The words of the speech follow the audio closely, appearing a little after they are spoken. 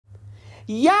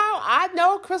Y'all, I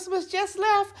know Christmas just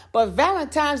left, but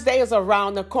Valentine's Day is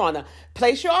around the corner.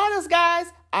 Place your orders, guys.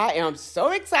 I am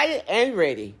so excited and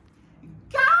ready.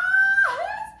 Guys,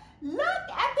 look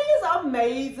at these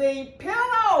amazing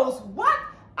pillows. What?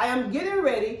 I am getting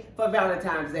ready for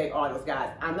Valentine's Day orders,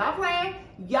 guys. I'm not playing.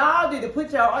 Y'all need to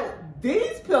put your orders.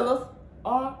 These pillows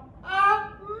are amazing.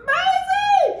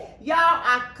 Y'all,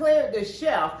 I cleared the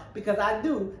shelf because I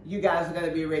knew you guys are going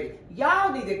to be ready.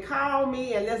 Y'all need to call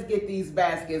me and let's get these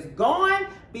baskets going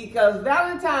because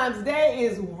Valentine's Day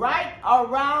is right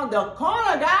around the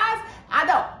corner, guys. I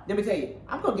know. Let me tell you,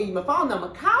 I'm going to give you my phone number.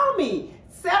 Call me,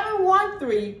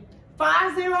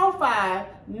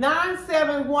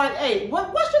 713-505-9718.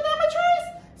 What's your number, Trace?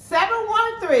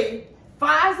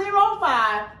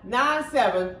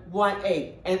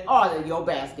 713-505-9718 and order your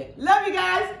basket. Love you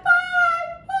guys. Bye.